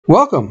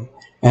Welcome,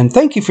 and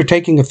thank you for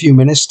taking a few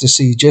minutes to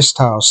see just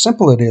how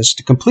simple it is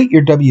to complete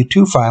your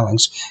W-2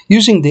 filings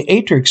using the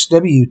Aatrix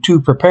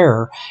W-2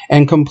 Preparer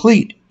and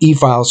Complete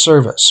eFile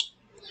service.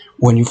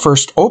 When you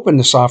first open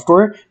the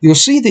software, you'll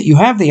see that you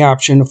have the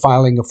option of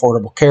filing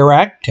Affordable Care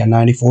Act,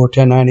 1094,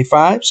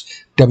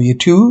 1095s,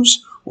 W-2s,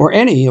 or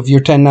any of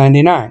your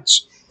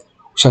 1099s.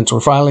 Since we're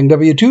filing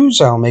W-2s,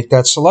 I'll make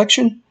that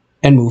selection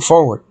and move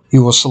forward.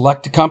 You will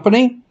select a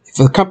company. If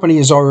the company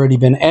has already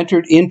been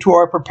entered into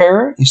our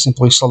preparer, you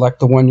simply select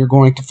the one you're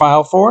going to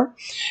file for.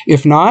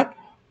 If not,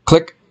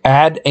 click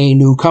Add a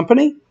New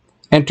Company,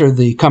 enter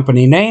the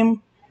company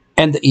name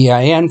and the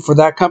EIN for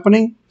that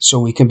company so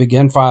we can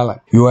begin filing.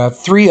 You have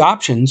three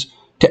options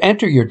to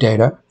enter your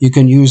data. You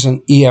can use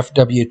an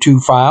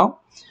EFW2 file,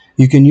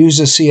 you can use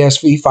a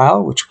CSV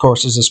file, which of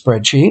course is a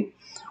spreadsheet,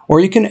 or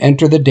you can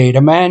enter the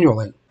data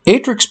manually.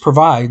 Aatrix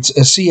provides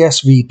a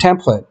CSV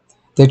template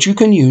that you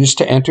can use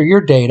to enter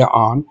your data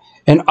on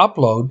and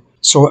upload,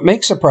 so it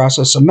makes the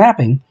process of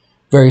mapping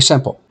very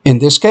simple. In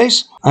this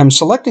case, I'm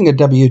selecting a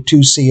W-2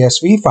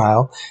 CSV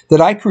file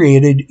that I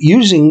created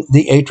using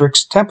the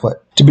Aatrix template.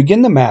 To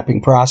begin the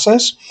mapping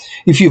process,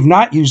 if you've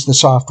not used the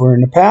software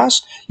in the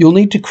past, you'll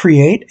need to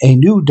create a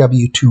new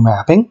W-2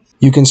 mapping.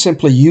 You can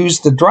simply use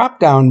the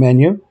drop-down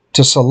menu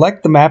to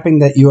select the mapping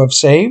that you have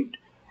saved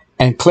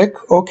and click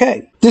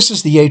OK. This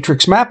is the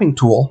Aatrix mapping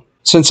tool.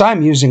 Since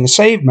I'm using a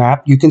saved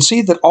map, you can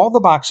see that all the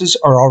boxes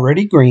are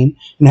already green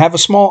and have a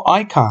small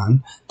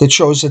icon that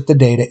shows that the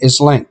data is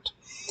linked.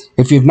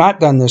 If you've not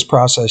done this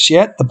process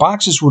yet, the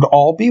boxes would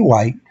all be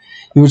white.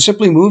 You would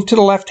simply move to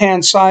the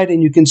left-hand side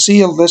and you can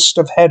see a list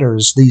of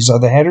headers. These are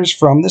the headers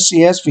from the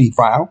CSV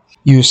file.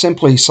 You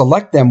simply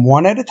select them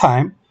one at a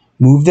time,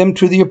 move them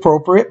to the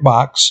appropriate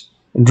box,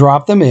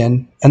 drop them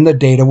in, and the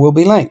data will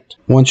be linked.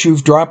 Once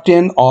you've dropped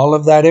in all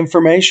of that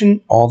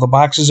information, all the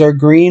boxes are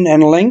green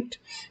and linked.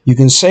 You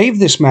can save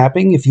this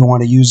mapping if you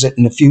want to use it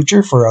in the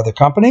future for other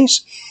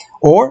companies,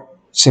 or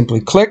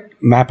simply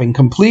click Mapping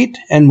Complete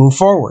and move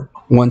forward.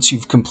 Once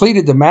you've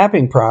completed the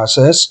mapping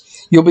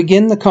process, you'll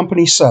begin the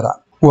company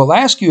setup. We'll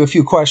ask you a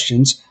few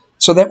questions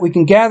so that we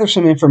can gather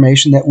some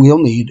information that we'll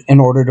need in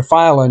order to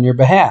file on your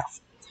behalf.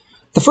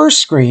 The first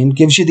screen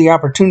gives you the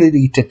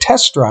opportunity to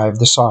test drive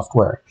the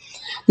software.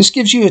 This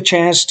gives you a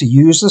chance to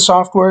use the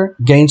software,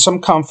 gain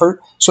some comfort,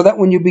 so that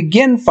when you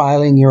begin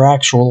filing your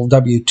actual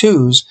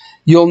W-2s,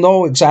 you'll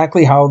know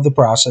exactly how the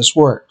process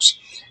works.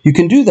 You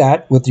can do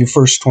that with your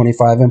first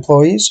 25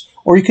 employees,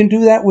 or you can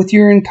do that with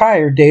your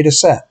entire data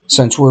set.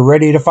 Since we're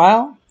ready to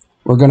file,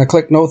 we're going to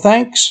click No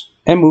Thanks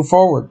and move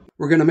forward.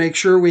 We're going to make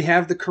sure we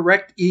have the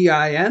correct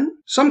EIN.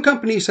 Some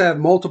companies have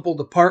multiple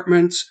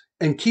departments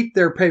and keep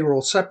their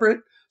payroll separate.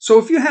 So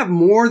if you have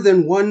more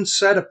than one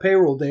set of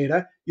payroll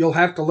data, you'll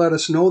have to let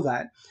us know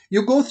that.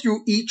 You'll go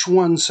through each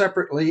one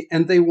separately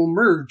and they will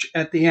merge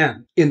at the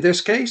end. In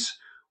this case,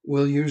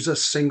 we'll use a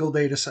single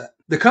data set.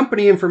 The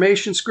company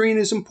information screen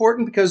is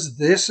important because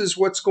this is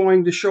what's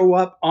going to show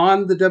up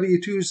on the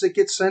W-2s that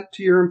get sent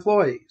to your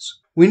employees.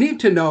 We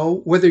need to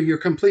know whether you're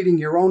completing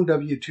your own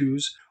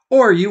W-2s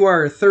or you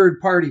are a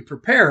third-party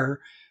preparer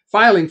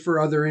filing for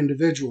other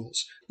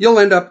individuals. You'll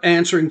end up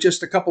answering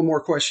just a couple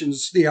more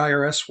questions. The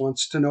IRS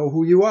wants to know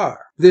who you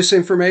are. This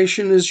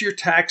information is your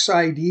tax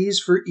IDs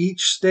for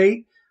each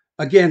state.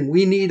 Again,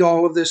 we need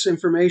all of this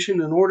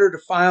information in order to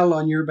file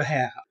on your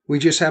behalf. We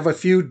just have a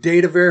few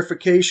data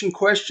verification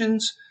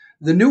questions.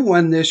 The new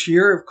one this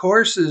year, of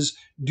course, is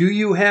do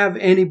you have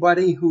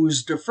anybody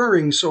who's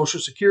deferring Social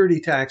Security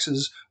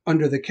taxes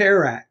under the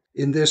CARE Act?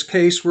 In this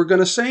case, we're going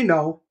to say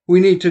no. We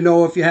need to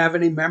know if you have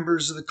any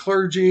members of the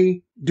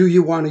clergy. Do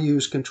you want to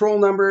use control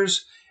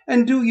numbers?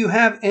 And do you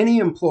have any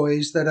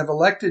employees that have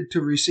elected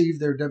to receive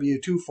their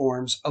W-2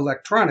 forms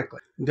electronically?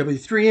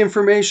 W-3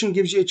 information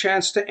gives you a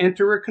chance to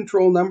enter a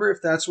control number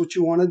if that's what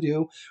you want to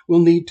do. We'll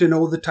need to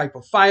know the type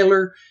of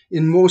filer.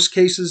 In most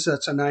cases,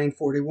 that's a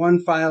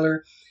 941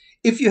 filer.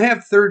 If you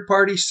have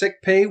third-party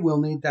sick pay,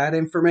 we'll need that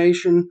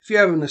information. If you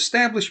have an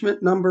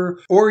establishment number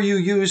or you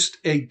used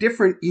a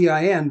different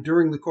EIN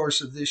during the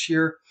course of this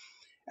year,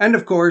 and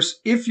of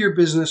course, if your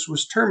business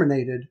was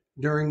terminated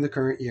during the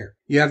current year.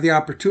 You have the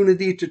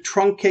opportunity to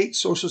truncate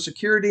Social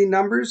Security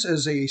numbers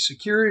as a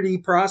security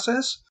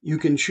process. You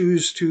can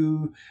choose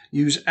to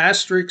use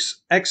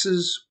asterisks,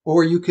 X's,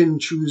 or you can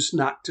choose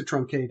not to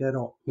truncate at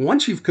all.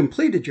 Once you've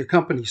completed your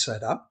company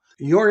setup,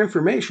 your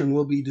information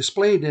will be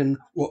displayed in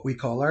what we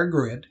call our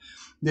grid.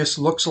 This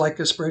looks like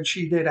a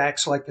spreadsheet. It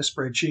acts like a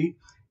spreadsheet.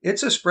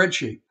 It's a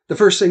spreadsheet. The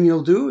first thing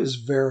you'll do is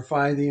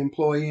verify the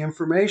employee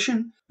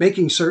information,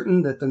 making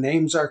certain that the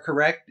names are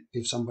correct.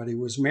 If somebody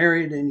was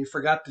married and you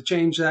forgot to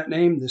change that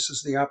name, this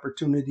is the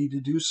opportunity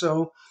to do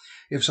so.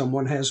 If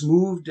someone has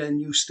moved and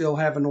you still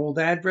have an old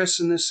address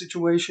in this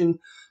situation,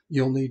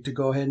 you'll need to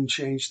go ahead and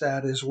change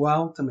that as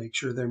well to make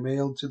sure they're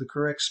mailed to the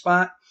correct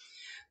spot.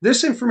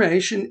 This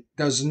information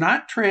does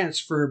not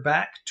transfer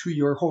back to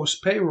your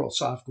host payroll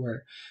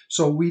software.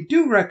 So we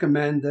do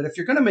recommend that if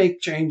you're going to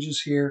make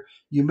changes here,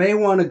 you may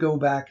want to go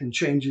back and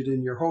change it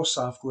in your host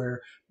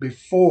software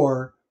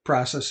before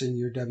processing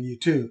your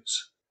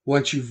W-2s.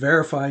 Once you've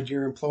verified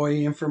your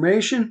employee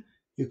information,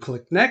 you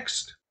click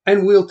Next,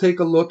 and we'll take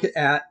a look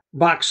at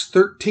Box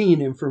 13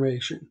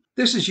 information.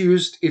 This is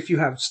used if you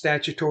have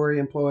statutory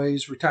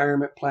employees,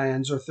 retirement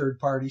plans, or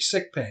third-party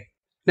sick pay.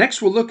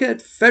 Next, we'll look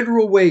at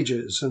federal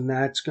wages, and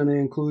that's going to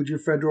include your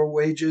federal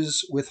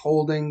wages,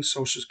 withholding,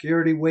 Social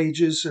Security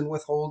wages and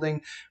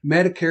withholding,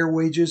 Medicare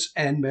wages,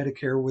 and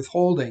Medicare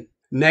withholding.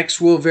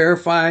 Next, we'll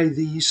verify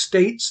the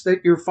states that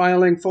you're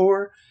filing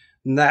for,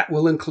 and that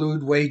will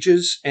include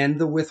wages and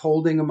the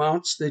withholding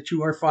amounts that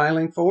you are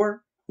filing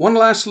for. One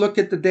last look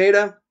at the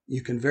data.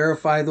 You can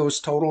verify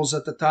those totals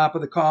at the top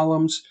of the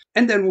columns,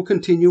 and then we'll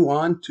continue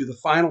on to the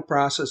final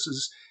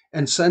processes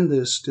and send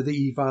this to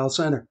the eFile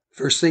Center.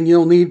 First thing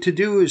you'll need to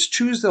do is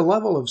choose the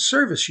level of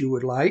service you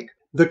would like.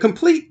 The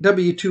complete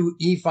W-2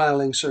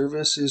 e-filing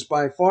service is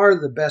by far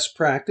the best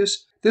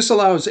practice. This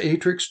allows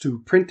Aatrix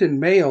to print and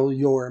mail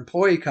your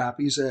employee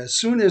copies as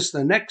soon as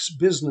the next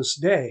business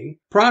day,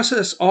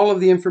 process all of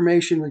the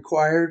information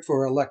required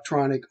for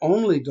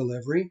electronic-only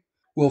delivery.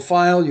 We'll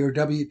file your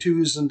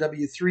W-2s and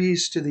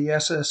W-3s to the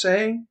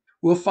SSA.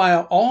 We'll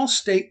file all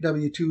state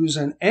W-2s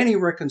and any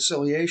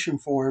reconciliation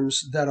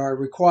forms that are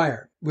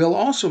required. We'll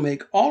also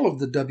make all of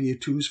the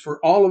W-2s for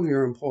all of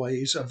your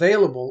employees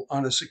available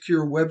on a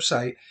secure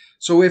website,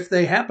 so if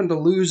they happen to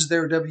lose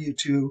their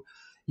W-2,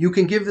 you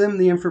can give them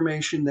the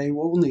information they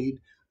will need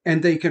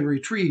and they can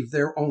retrieve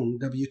their own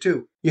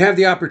W-2. You have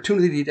the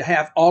opportunity to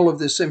have all of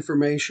this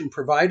information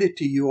provided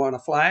to you on a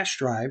flash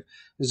drive.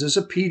 This is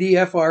a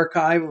PDF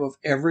archive of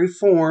every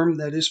form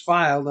that is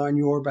filed on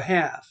your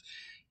behalf.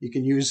 You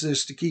can use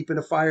this to keep in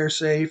a fire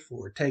safe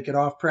or take it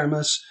off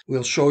premise.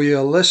 We'll show you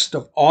a list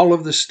of all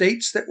of the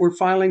states that we're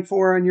filing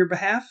for on your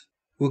behalf.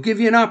 We'll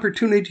give you an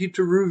opportunity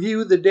to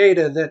review the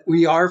data that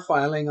we are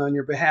filing on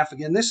your behalf.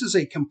 Again, this is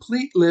a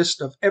complete list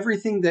of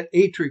everything that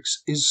Aatrix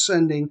is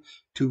sending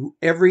to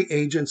every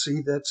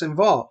agency that's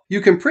involved.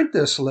 You can print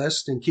this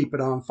list and keep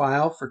it on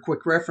file for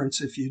quick reference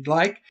if you'd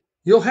like.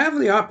 You'll have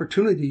the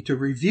opportunity to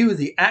review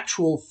the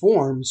actual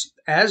forms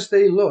as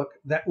they look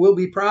that will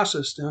be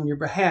processed on your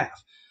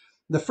behalf.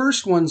 The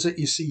first ones that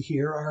you see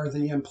here are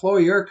the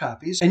employer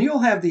copies, and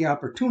you'll have the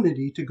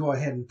opportunity to go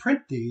ahead and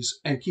print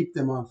these and keep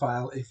them on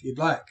file if you'd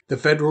like. The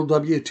federal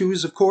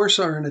W-2s, of course,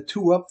 are in a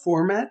 2-up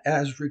format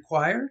as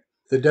required.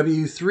 The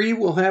W-3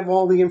 will have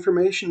all the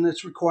information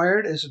that's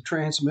required as a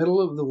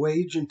transmittal of the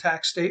wage and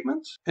tax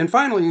statements. And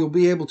finally, you'll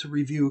be able to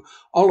review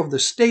all of the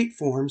state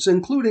forms,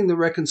 including the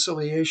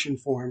reconciliation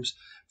forms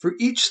for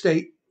each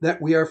state that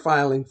we are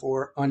filing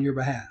for on your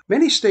behalf.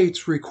 Many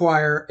states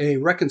require a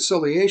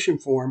reconciliation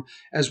form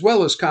as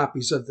well as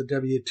copies of the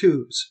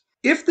W-2s.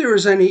 If there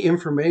is any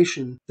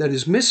information that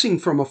is missing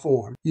from a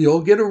form,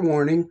 you'll get a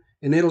warning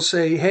and it'll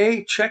say,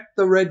 hey, check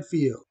the red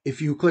field.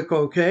 If you click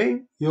OK,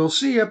 you'll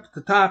see up at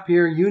the top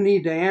here, you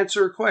need to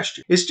answer a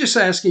question. It's just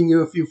asking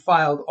you if you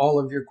filed all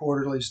of your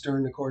quarterlies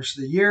during the course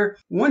of the year.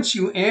 Once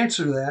you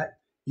answer that,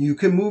 you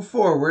can move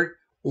forward.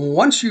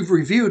 Once you've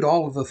reviewed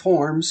all of the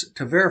forms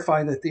to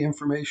verify that the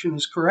information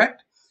is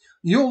correct,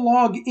 you'll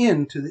log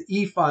in to the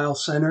eFile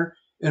Center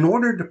in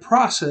order to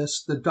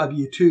process the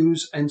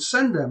W-2s and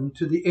send them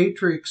to the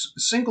Aatrix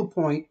Single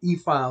Point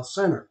eFile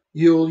Center.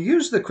 You'll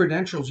use the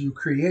credentials you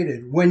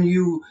created when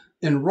you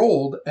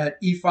enrolled at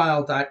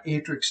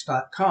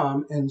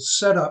efile.aatrix.com and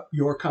set up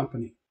your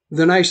company.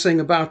 The nice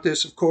thing about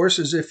this, of course,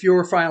 is if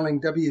you're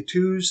filing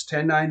W-2s,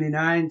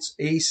 1099s,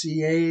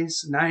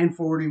 ACAs,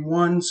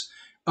 941s,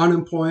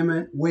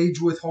 unemployment, wage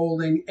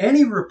withholding,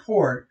 any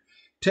report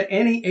to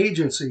any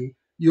agency,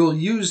 you'll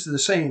use the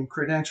same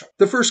credential.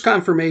 The first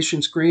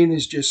confirmation screen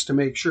is just to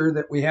make sure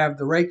that we have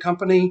the right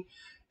company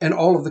and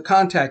all of the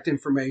contact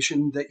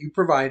information that you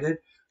provided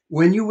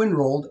when you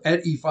enrolled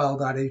at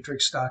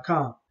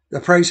efile.aatrix.com. The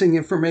pricing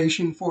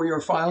information for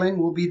your filing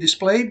will be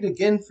displayed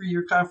again for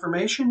your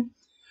confirmation.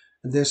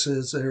 This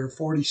is there are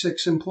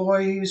 46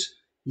 employees.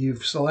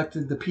 You've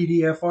selected the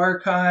PDF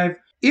archive.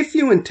 If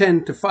you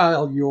intend to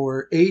file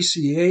your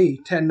ACA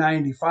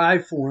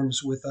 1095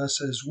 forms with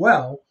us as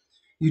well,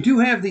 you do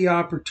have the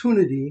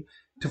opportunity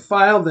to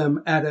file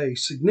them at a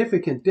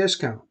significant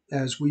discount,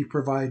 as we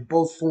provide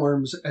both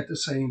forms at the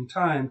same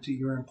time to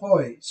your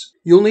employees.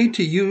 You'll need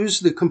to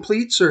use the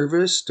complete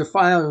service to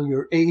file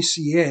your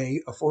ACA,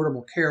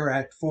 Affordable Care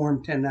Act Form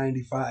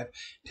 1095,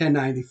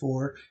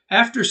 1094,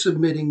 after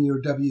submitting your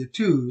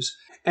W-2s,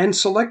 and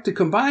select to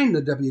combine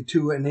the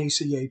W-2 and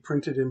ACA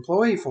printed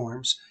employee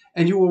forms,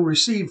 and you will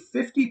receive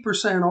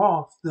 50%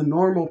 off the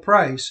normal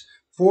price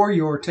for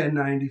your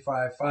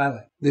 1095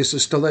 filing. This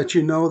is to let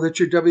you know that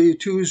your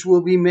W-2s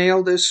will be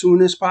mailed as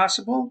soon as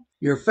possible.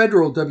 Your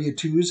federal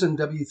W-2s and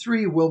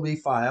W-3 will be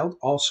filed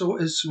also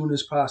as soon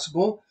as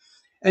possible.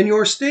 And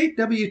your state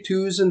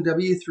W-2s and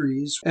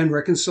W-3s and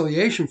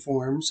reconciliation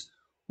forms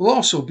will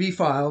also be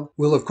filed.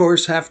 We'll, of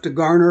course, have to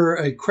garner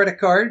a credit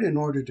card in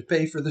order to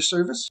pay for the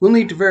service. We'll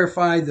need to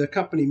verify the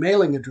company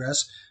mailing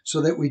address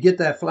so that we get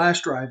that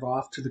flash drive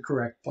off to the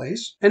correct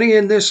place. And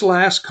again, this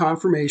last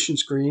confirmation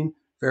screen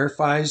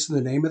verifies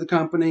the name of the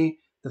company,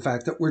 the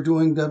fact that we're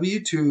doing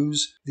W-2s,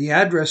 the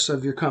address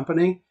of your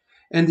company,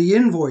 and the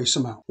invoice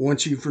amount.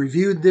 Once you've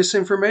reviewed this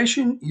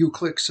information, you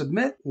click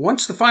Submit.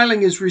 Once the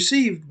filing is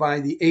received by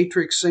the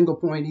Aatrix Single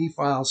Point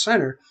eFile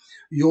Center,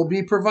 you'll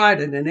be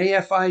provided an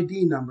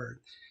AFID number.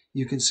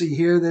 You can see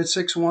here that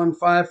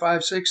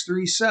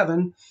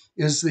 6155637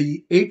 is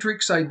the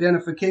Aatrix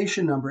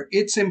identification number.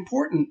 It's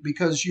important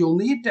because you'll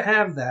need to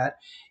have that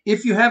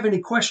if you have any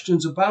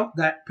questions about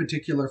that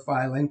particular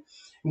filing.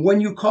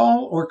 When you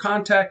call or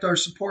contact our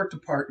support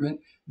department,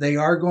 they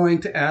are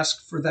going to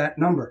ask for that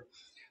number.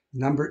 The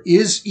number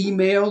is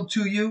emailed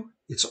to you.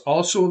 It's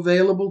also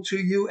available to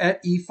you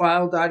at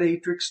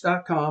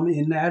efile.aatrix.com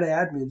in that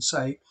admin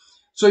site.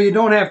 So you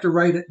don't have to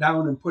write it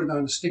down and put it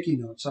on a sticky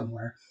note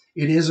somewhere.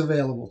 It is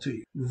available to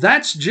you.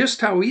 That's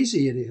just how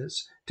easy it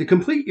is to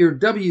complete your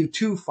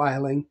W-2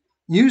 filing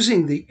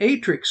using the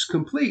Aatrix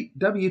Complete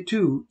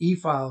W-2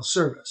 eFile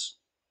service.